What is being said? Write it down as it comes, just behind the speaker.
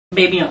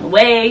baby on the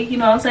way, you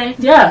know what I'm saying?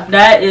 Yeah,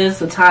 that is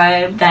the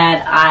time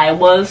that I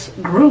was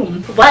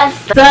groomed.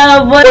 What's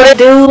up? What to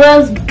do?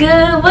 What's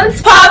good?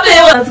 What's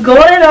poppin'? What's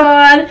going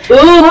on?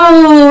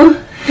 Ooh.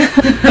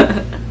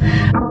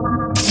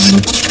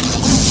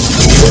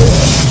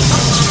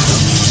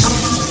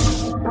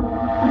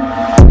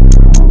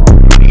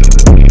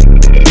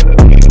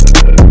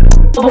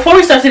 Before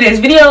we start today's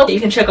video,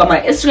 you can check out my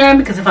Instagram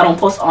because if I don't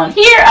post on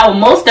here, I will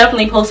most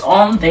definitely post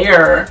on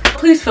there.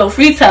 Please feel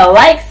free to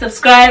like,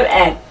 subscribe,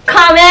 and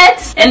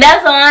comment. And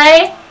that's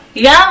why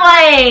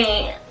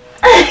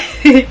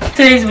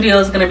today's video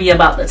is going to be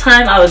about the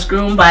time I was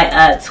groomed by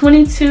a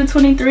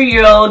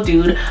 23-year-old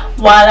dude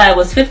while I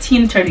was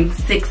 15 turning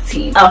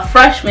 16, a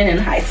freshman in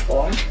high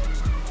school.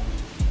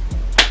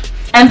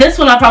 And this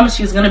one, I promise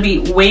you, is going to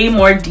be way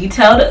more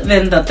detailed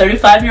than the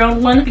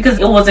 35-year-old one because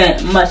it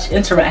wasn't much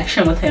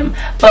interaction with him.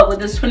 But with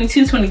this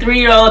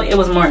 23-year-old, it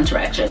was more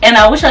interaction. And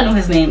I wish I knew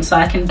his name so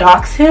I can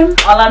dox him.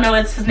 All I know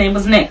is his name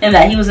was Nick and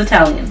that he was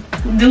Italian.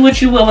 Do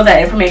what you will with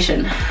that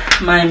information.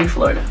 Miami,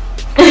 Florida.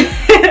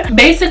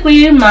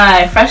 Basically,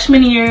 my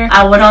freshman year,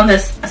 I went on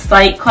this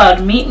site called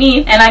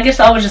MeetMe. And I guess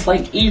I was just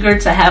like eager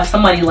to have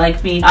somebody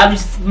like me. I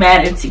was just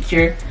mad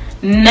insecure.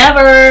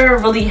 Never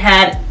really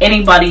had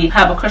anybody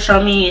have a crush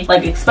on me,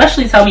 like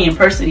especially tell me in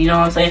person, you know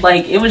what I'm saying?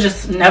 Like it was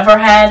just never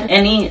had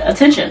any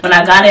attention. When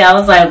I got it, I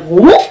was like,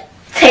 whoop,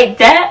 take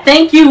that,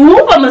 thank you,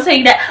 whoop, I'm gonna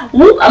take that,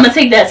 whoop, I'm gonna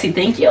take that, see,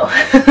 thank you.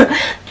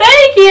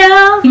 Thank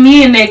you.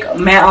 Me and Nick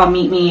met on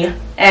MeetMe.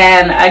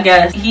 And I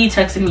guess he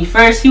texted me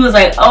first. He was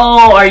like,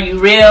 oh, are you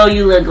real?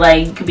 You look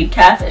like you could be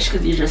catfish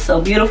because you're just so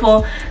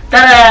beautiful.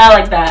 Da-da-da,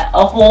 like that.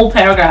 A whole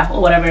paragraph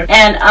or whatever.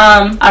 And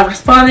I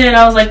responded and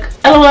I was like,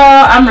 LOL,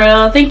 I'm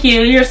real. Thank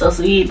you. You're so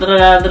sweet.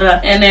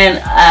 Da-da-da-da-da. And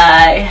then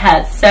I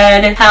had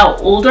said, how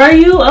old are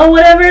you? Or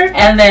whatever.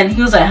 And then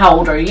he was like, how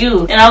old are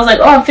you? And I was like,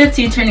 oh, I'm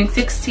 15 turning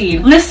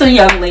 16. Listen,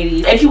 young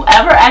lady, if you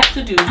ever ask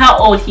the dude how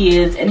old he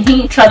is and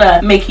he try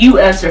to make you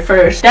answer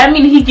first, that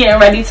means he getting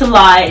ready to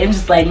lie and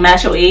just like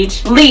match your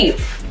age. Leave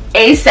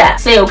ASAP.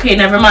 Say okay,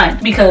 never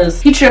mind,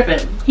 because he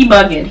tripping, he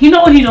bugging, he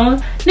know what he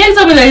doing. Nick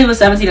told me that he was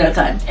 17 at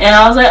the time, and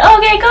I was like,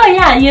 okay, go,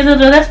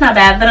 yeah, that's not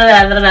bad.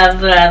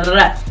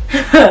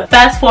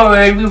 Fast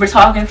forward, we were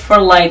talking for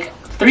like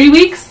 3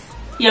 weeks.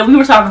 Yeah, we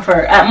were talking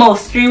for at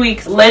most 3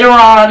 weeks. Later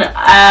on,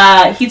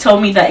 he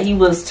told me that he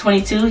was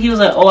 22. He was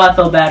like, oh, I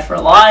felt bad for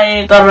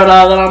lying. I'm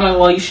like,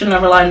 well, you should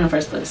never lie in the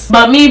first place.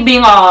 But me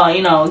being all,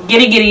 you know,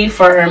 giddy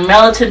for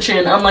male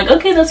attention, I'm like,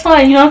 okay, that's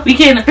fine. You know, we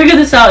can figure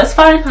this out. It's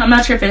fine. I'm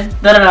not tripping.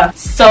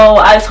 So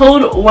I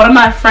told one of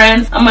my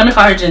friends, I'm going to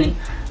call her Jenny.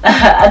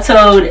 I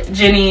told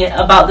Jenny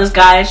about this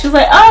guy. She was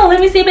like, oh, let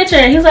me see a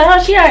picture. He was like,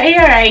 oh, she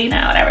alright, you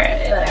know, whatever.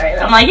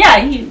 I'm like,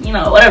 yeah, you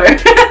know, whatever.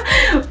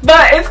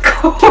 But it's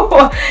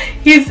cool.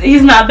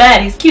 He's not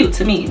bad. He's cute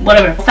to me.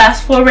 Whatever.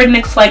 Fast forward,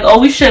 Nick's like, oh,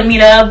 we should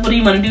meet up. What do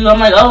you want to do? I'm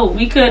like, oh,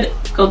 we could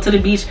go to the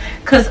beach.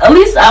 Because at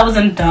least I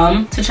wasn't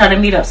dumb to try to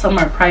meet up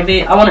somewhere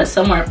private. I wanted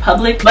somewhere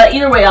public. But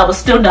either way, I was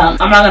still dumb.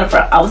 I'm not going to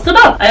front. I was still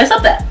dumb. I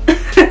accept that.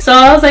 So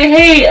I was like,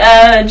 hey,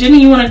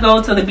 Jenny, you want to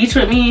go to the beach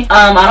with me?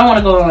 I don't want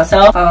to go by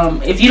myself.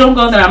 If you don't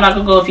go, then I'm not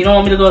going to go. If you don't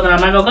want me to go, then I'm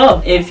not going to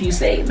go. If you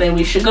say then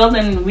we should go,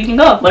 then we can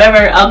go.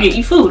 Whatever, I'll get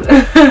you food.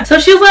 So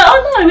she was like,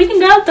 oh, no, we can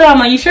go out there. I'm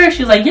like, you sure?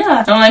 She was like,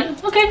 yeah. I'm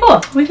like, okay,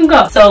 cool. We can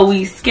go. So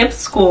we skipped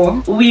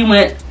school. We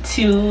went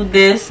to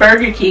this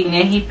Burger King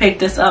and he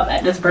picked us up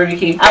at this Burger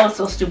King. I was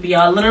so stupid,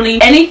 y'all.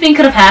 Literally, anything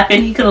could have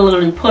happened. He could have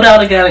literally put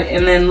out a gun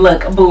and then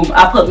look, boom,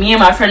 I put me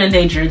and my friend in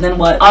danger. Then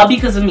what? All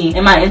because of me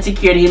and my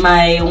insecurity,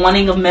 my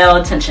wanting of male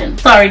attention.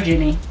 Sorry,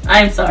 Jenny.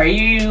 I'm sorry.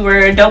 You were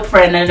a dope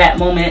friend in that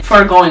moment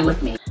for going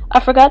with me. I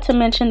forgot to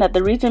mention that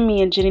the reason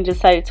me and Jenny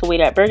decided to wait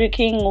at Burger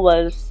King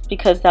was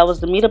because that was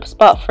the meetup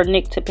spot for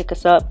Nick to pick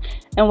us up.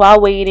 And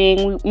while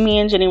waiting, me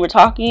and Jenny were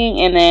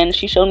talking, and then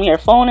she showed me her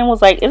phone and was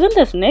like, isn't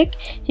this Nick?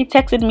 He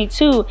texted me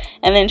too.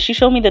 And then she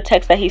showed me the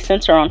text that he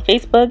sent her on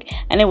Facebook,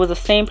 and it was the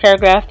same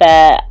paragraph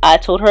that I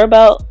told her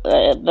about,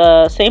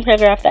 the same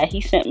paragraph that he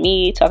sent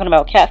me talking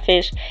about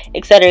catfish,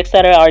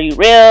 etc., are you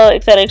real,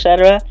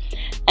 etc.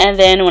 And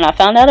then when I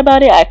found out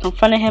about it, I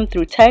confronted him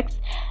through text.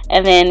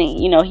 And then,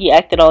 you know, he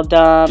acted all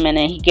dumb, and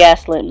then he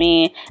gaslit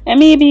me, and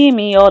me being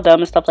me, all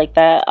dumb and stuff like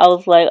that. I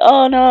was like,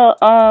 oh no,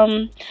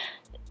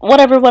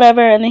 whatever.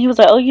 And then he was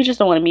like, oh, you just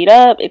don't want to meet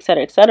up,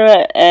 etc.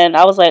 And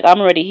I was like, I'm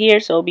already here,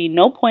 so it'll be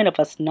no point of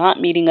us not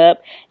meeting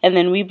up. And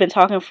then we've been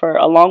talking for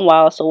a long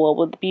while, so what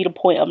would be the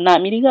point of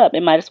not meeting up?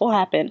 It might as well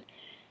happen.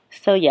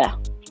 So yeah.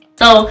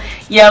 So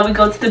yeah, we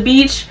go to the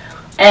beach.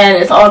 And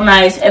it's all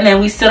nice, and then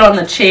we sit on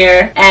the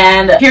chair,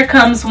 and here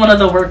comes one of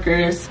the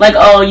workers, like,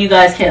 oh, you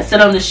guys can't sit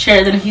on this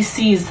chair. Then he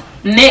sees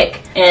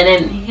Nick, and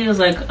then he was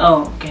like,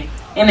 oh, okay,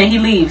 and then he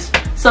leaves.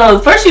 So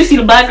first you see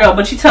the black girl,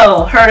 but you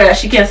tell her that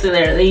she can't sit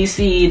there. Then you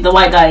see the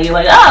white guy, you're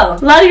like, oh,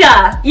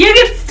 la-di-da, you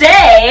can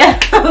stay.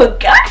 Go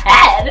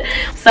ahead.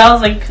 So I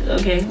was like,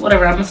 okay,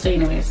 whatever, I'm gonna stay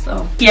anyways.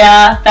 So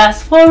yeah,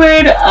 fast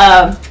forward,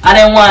 I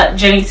didn't want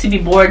Jenny to be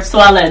bored, so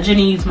I let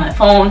Jenny use my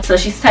phone. So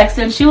she's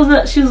texting, she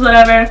was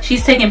whatever,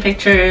 she's taking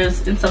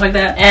pictures and stuff like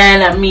that.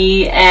 And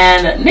me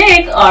and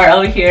Nick are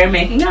over here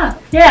making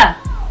up. Yeah.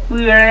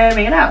 we were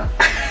making out.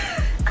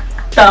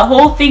 The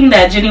whole thing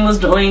that Jenny was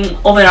doing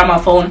over there on my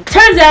phone,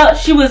 turns out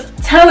she was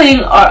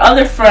telling our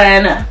other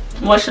friend,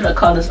 what should I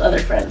call this other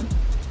friend?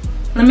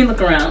 Let me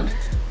look around.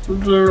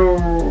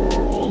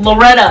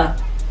 Loretta.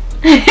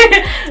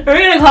 We're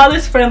gonna call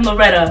this friend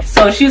Loretta.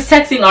 So she was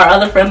texting our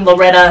other friend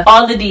Loretta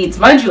all the deeds.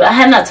 Mind you, I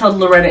had not told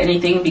Loretta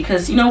anything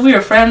because, you know, we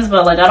were friends,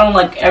 but like I don't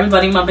like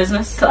everybody in my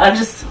business. So I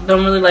just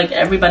don't really like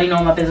everybody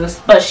knowing my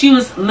business. But she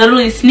was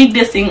literally sneak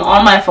dissing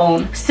on my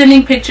phone,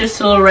 sending pictures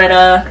to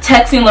Loretta,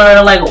 texting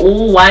Loretta like,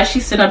 oh, why is she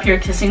sitting up here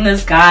kissing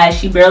this guy?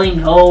 She barely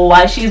know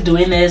why she's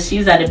doing this.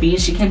 She's at a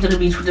beach. She came to the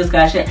beach with this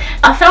guy. Shit.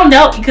 I found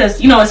out because,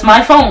 you know, it's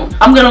my phone.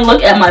 I'm gonna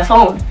look at my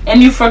phone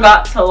and you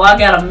forgot to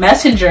log out a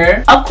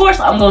messenger. Of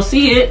course I'm gonna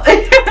see it.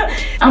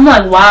 I'm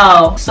like,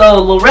 wow.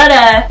 So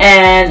Loretta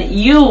and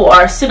you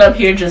are sitting up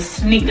here just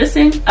sneak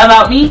dissing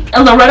about me.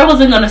 And Loretta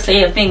wasn't gonna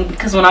say a thing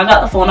because when I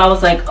got the phone I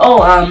was like,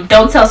 oh,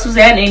 don't tell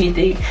Susane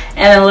anything. And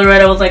then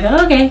Loretta was like,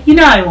 oh, okay, you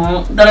know I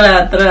won't.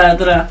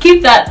 Da-da-da-da-da-da.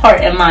 Keep that part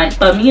in mind.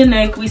 But me and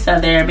Nick, we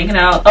sat there making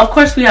out. Of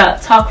course we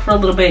had talked for a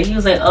little bit. He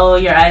was like, oh,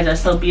 your eyes are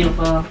so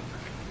beautiful.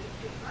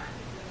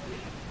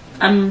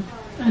 I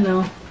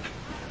know.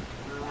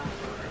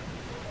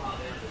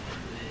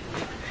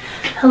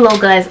 Hello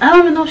guys, I don't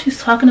even know what she's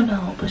talking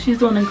about, but she's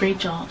doing a great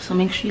job, so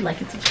make sure you like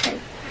and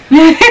subscribe.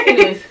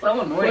 Anyways, so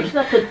annoying. Where should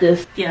I put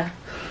this? Yeah.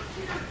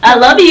 I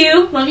love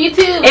you. Love you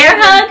too. Air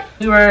hug.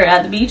 We were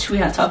at the beach. We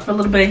had talked for a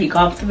little bit. He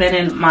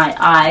complimented my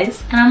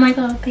eyes, and I'm like,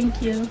 oh,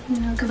 thank you. You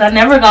know, because I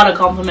never got a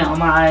compliment on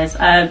my eyes.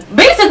 I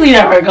basically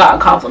never got a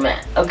compliment.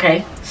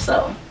 Okay,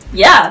 so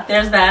yeah,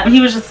 there's that. He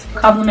was just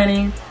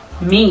complimenting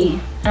me,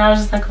 and I was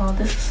just like, oh,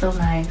 this is so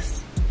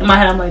nice. In my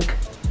head, I'm like,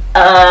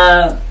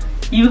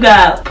 you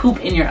got poop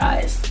in your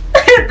eyes.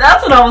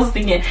 That's what I was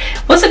thinking.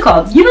 What's it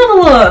called? You know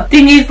the little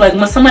thingies, like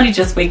when somebody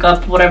just wake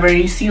up, whatever,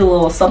 you see a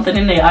little something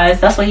in their eyes.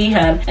 That's what he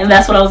had, and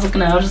that's what I was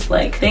looking at. I was just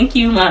like, thank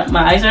you, my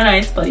eyes are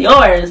nice, but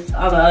yours,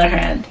 on the other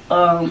hand,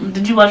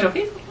 did you wash your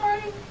face this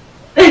morning?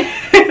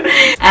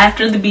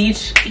 After the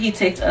beach, he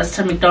takes us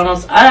to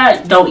McDonald's.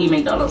 I don't eat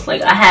McDonald's.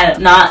 Like, I had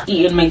not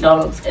eaten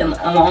McDonald's in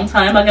a long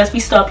time. I guess we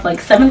stopped like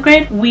 7th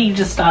grade. We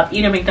just stopped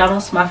eating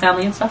McDonald's, my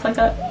family and stuff like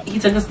that. He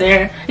took us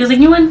there. He was like,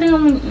 you want anything?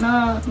 I'm like,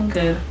 nah, I'm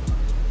good.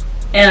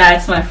 And I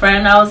asked my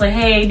friend, I was like,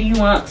 hey, do you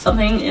want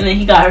something? And then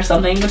he got her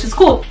something, which is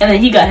cool. And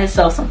then he got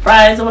himself some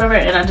fries or whatever,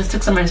 and I just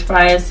took some of his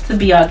fries to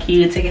be all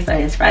cute, take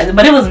his fries,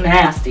 but it was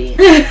nasty.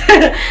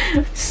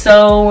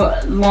 So,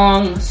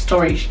 long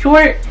story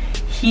short,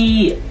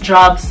 he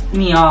drops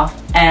me off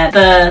at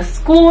the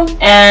school,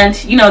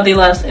 and you know, they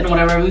let us in,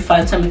 whatever. We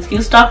find some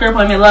excuse, doctor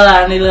appointment,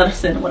 and they let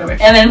us in, whatever.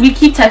 And then we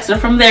keep texting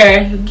from there,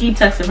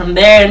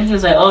 and he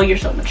was like, oh, you're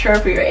so mature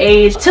for your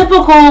age.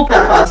 Typical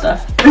pedophile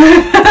stuff.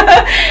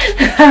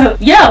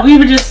 Yeah, we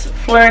were just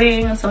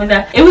flirting and stuff like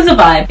that. It was a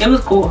vibe. It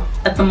was cool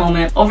at the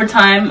moment. Over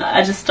time,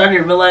 I just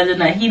started realizing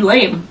that he's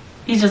lame.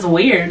 He's just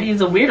weird.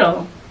 He's a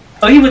weirdo.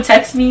 Oh, he would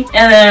text me,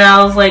 and then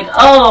I was like,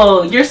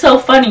 oh, you're so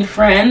funny,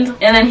 friend.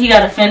 And then he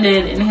got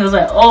offended, and he was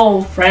like,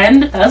 oh,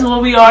 friend? That's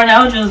what we are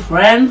now, just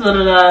friends? Da,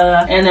 da,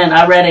 da. And then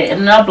I read it,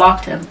 and I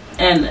blocked him.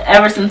 And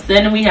ever since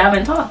then, we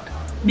haven't talked.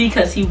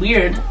 Because he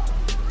weird.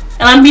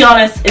 And I'm gonna be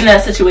honest, in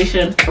that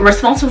situation,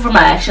 responsible for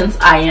my actions,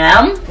 I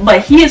am.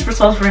 But he is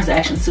responsible for his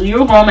actions. So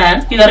you're a grown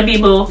man. You gotta be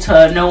able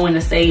to know when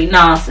to say,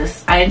 nah,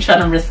 sis, I ain't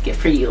trying to risk it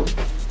for you.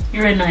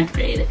 You're in 9th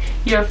grade.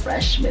 You're a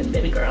freshman,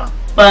 baby girl.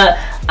 But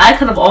I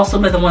could have also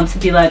been the one to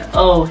be like,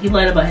 oh, he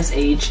lied about his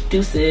age,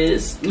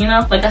 deuces, you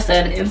know, like I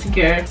said,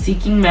 insecure,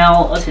 seeking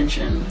male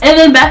attention. And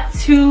then back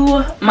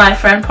to my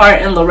friend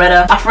part and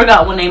Loretta. I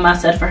forgot what name I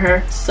said for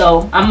her,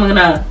 so I'm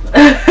gonna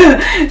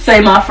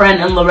say my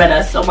friend and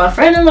Loretta. So my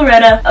friend and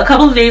Loretta, a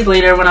couple of days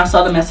later, when I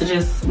saw the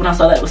messages, when I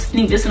saw that it was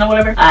sneak dissing or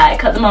whatever, I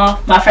cut them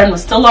off. My friend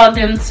was still logged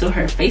into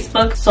her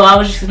Facebook, so I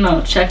was just, you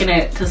know, checking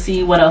it to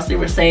see what else they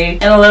were saying.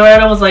 And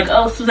Loretta was like,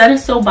 oh, Susane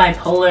is so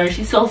bipolar,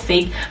 she's so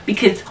fake,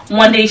 because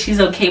one day she's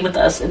okay with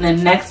us and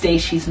then next day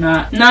she's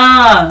not.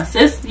 Nah,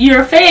 sis,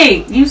 you're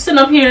fake. You sit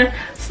up here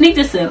sneak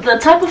dissing. The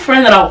type of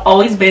friend that I've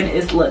always been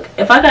is, look,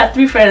 if I got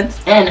 3 friends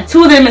and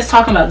 2 of them is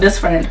talking about this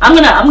friend, I'm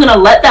gonna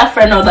let that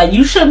friend know that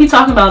you shouldn't be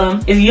talking about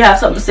them. If you have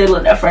something to say,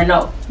 let that friend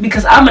know,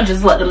 because I'm gonna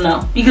just let them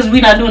know, because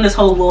we're not doing this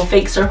whole little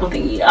fake circle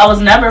thingy. I was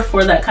never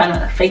for that kind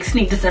of fake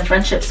sneak dissing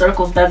friendship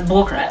circles. That's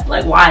bullcrap.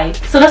 Like, why?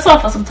 So that's why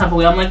I felt some type of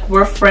way. I'm like,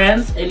 we're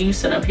friends and you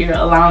sit up here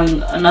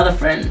allowing another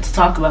friend to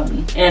talk about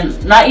me,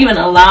 and not even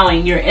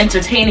allowing, you're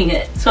entertaining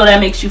it, so that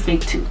makes you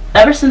fake too.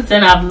 Ever since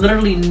then, I've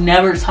literally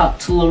never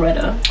talked to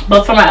Loretta.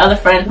 But for my other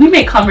friend, we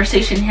make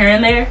conversation here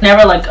and there,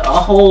 never like a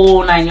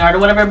whole 9 yard or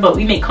whatever, but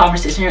we make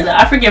conversation here and there.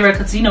 I forgive her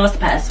because, you know, it's the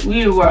past.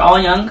 We were all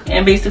young,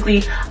 and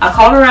basically I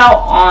called her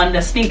out on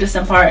the sneak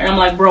dissing part, and I'm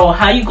like, bro,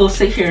 how you go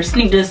sit here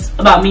sneak diss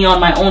about me on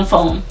my own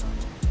phone?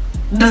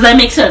 Does that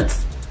make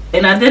sense?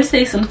 And I did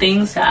say some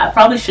things that I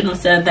probably shouldn't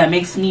have said that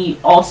makes me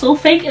also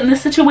fake in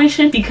this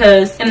situation,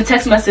 because in the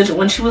text message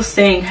when she was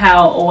saying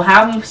how, oh,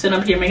 how am I sitting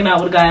up here making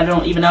out with a guy I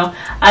don't even know,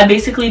 I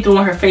basically threw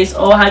in her face,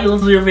 oh, how you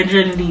lose your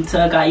virginity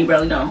to a guy you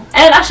barely know.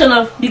 And I shouldn't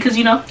have, because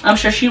you know, I'm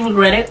sure she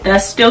regretted it.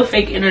 That's still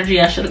fake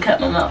energy. I should have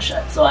kept my mouth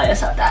shut, so I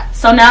accept that.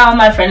 So now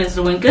my friend is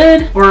doing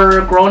good.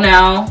 We're grown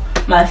now.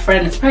 My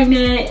friend is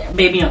pregnant,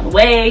 baby on the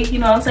way, you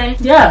know what I'm saying?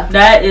 Yeah,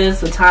 that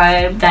is the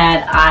time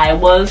that I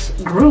was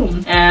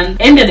groomed and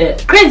ended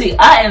it. Crazy,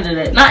 I ended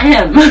it, not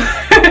him.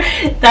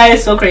 That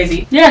is so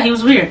crazy. Yeah, he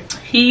was weird.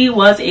 He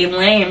was a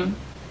lame.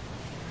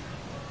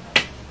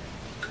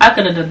 I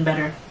could have done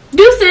better.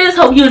 Deuces,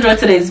 hope you enjoyed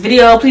today's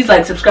video. Please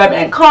like, subscribe,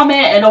 and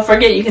comment. And don't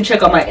forget, you can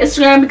check out my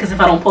Instagram, because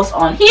if I don't post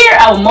on here,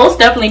 I will most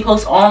definitely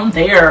post on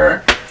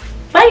there.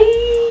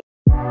 Bye!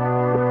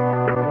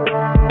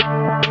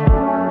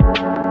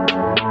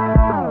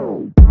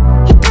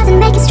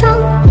 Make us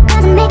strong, it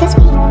doesn't make us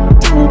weak.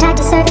 Tongue tied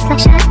to service like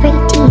shy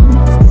preteens.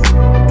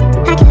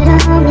 I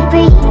could only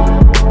breathe.